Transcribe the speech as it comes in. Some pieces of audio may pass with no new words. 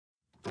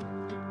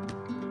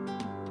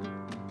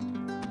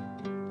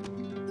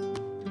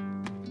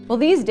Well,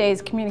 these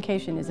days,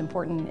 communication is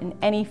important in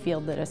any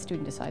field that a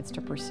student decides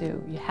to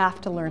pursue. You have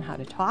to learn how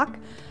to talk,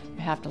 you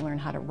have to learn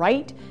how to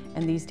write,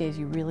 and these days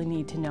you really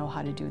need to know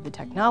how to do the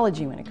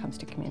technology when it comes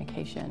to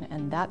communication,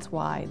 and that's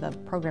why the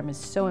program is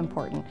so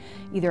important,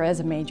 either as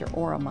a major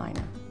or a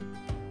minor.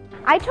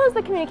 I chose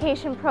the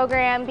communication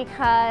program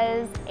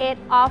because it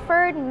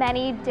offered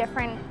many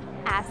different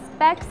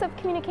aspects of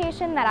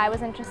communication that I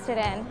was interested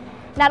in.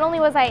 Not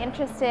only was I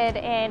interested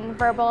in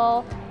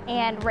verbal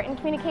and written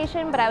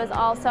communication, but I was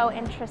also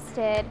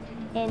interested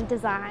in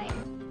design.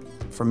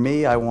 For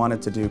me, I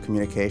wanted to do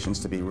communications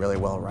to be really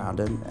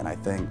well-rounded, and I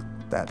think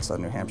that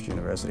Southern New Hampshire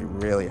University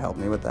really helped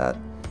me with that.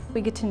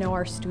 We get to know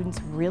our students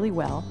really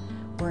well.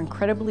 We're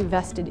incredibly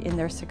vested in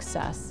their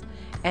success,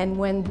 and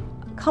when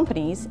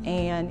companies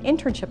and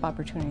internship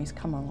opportunities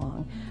come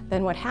along,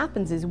 then what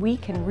happens is we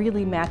can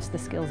really match the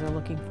skills they're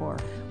looking for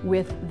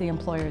with the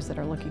employers that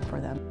are looking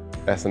for them.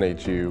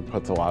 SNHU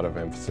puts a lot of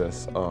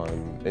emphasis on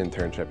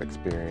internship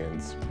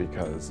experience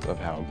because of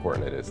how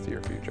important it is to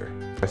your future.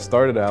 I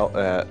started out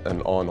at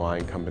an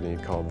online company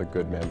called the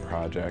Good Men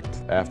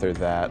Project. After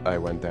that, I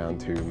went down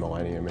to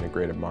Millennium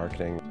Integrated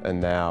Marketing,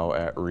 and now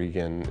at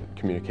Regan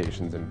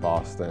Communications in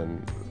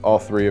Boston. All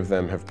three of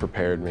them have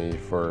prepared me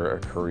for a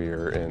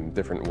career in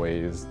different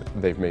ways.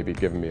 They've maybe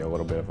given me a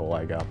little bit of a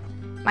leg up.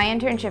 My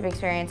internship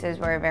experiences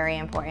were very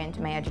important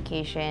to my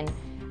education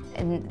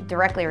and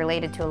directly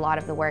related to a lot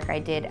of the work I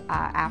did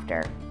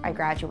after I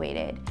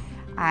graduated.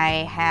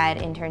 I had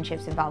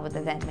internships involved with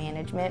event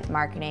management,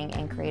 marketing,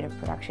 and creative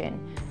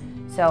production.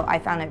 So I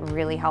found it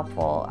really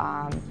helpful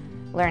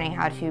learning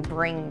how to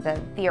bring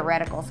the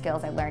theoretical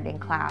skills I learned in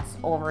class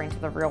over into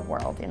the real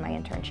world in my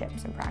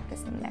internships and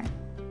practice them there.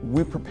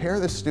 We prepare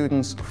the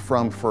students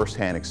from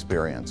firsthand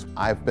experience.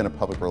 I've been a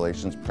public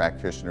relations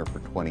practitioner for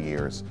 20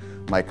 years.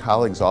 My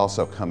colleagues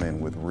also come in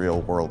with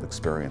real-world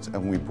experience,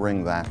 and we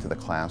bring that to the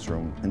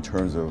classroom in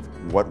terms of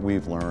what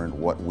we've learned,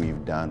 what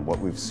we've done, what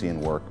we've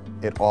seen work.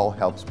 It all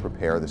helps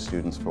prepare the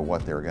students for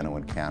what they're going to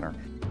encounter.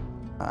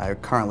 I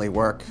currently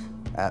work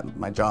at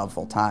my job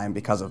full-time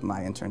because of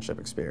my internship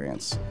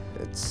experience.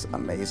 It's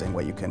amazing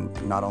what you can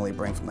not only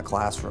bring from the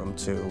classroom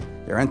to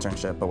your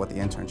internship, but what the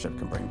internship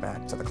can bring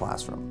back to the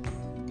classroom.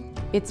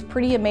 It's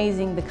pretty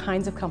amazing the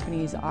kinds of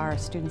companies our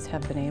students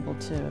have been able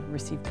to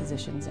receive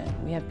positions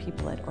in. We have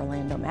people at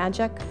Orlando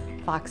Magic,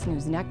 Fox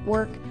News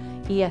Network,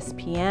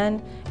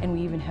 ESPN, and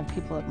we even have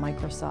people at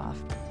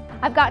Microsoft.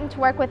 I've gotten to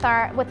work with the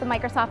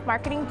Microsoft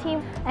marketing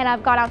team, and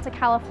I've gone out to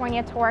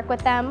California to work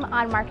with them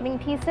on marketing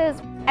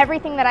pieces.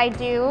 Everything that I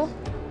do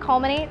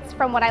culminates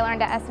from what I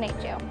learned at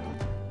SNHU.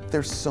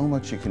 There's so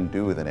much you can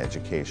do with an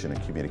education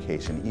and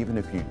communication, even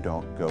if you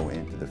don't go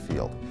into the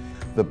field.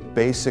 The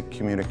basic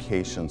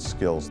communication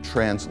skills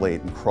translate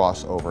and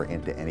cross over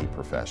into any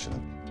profession.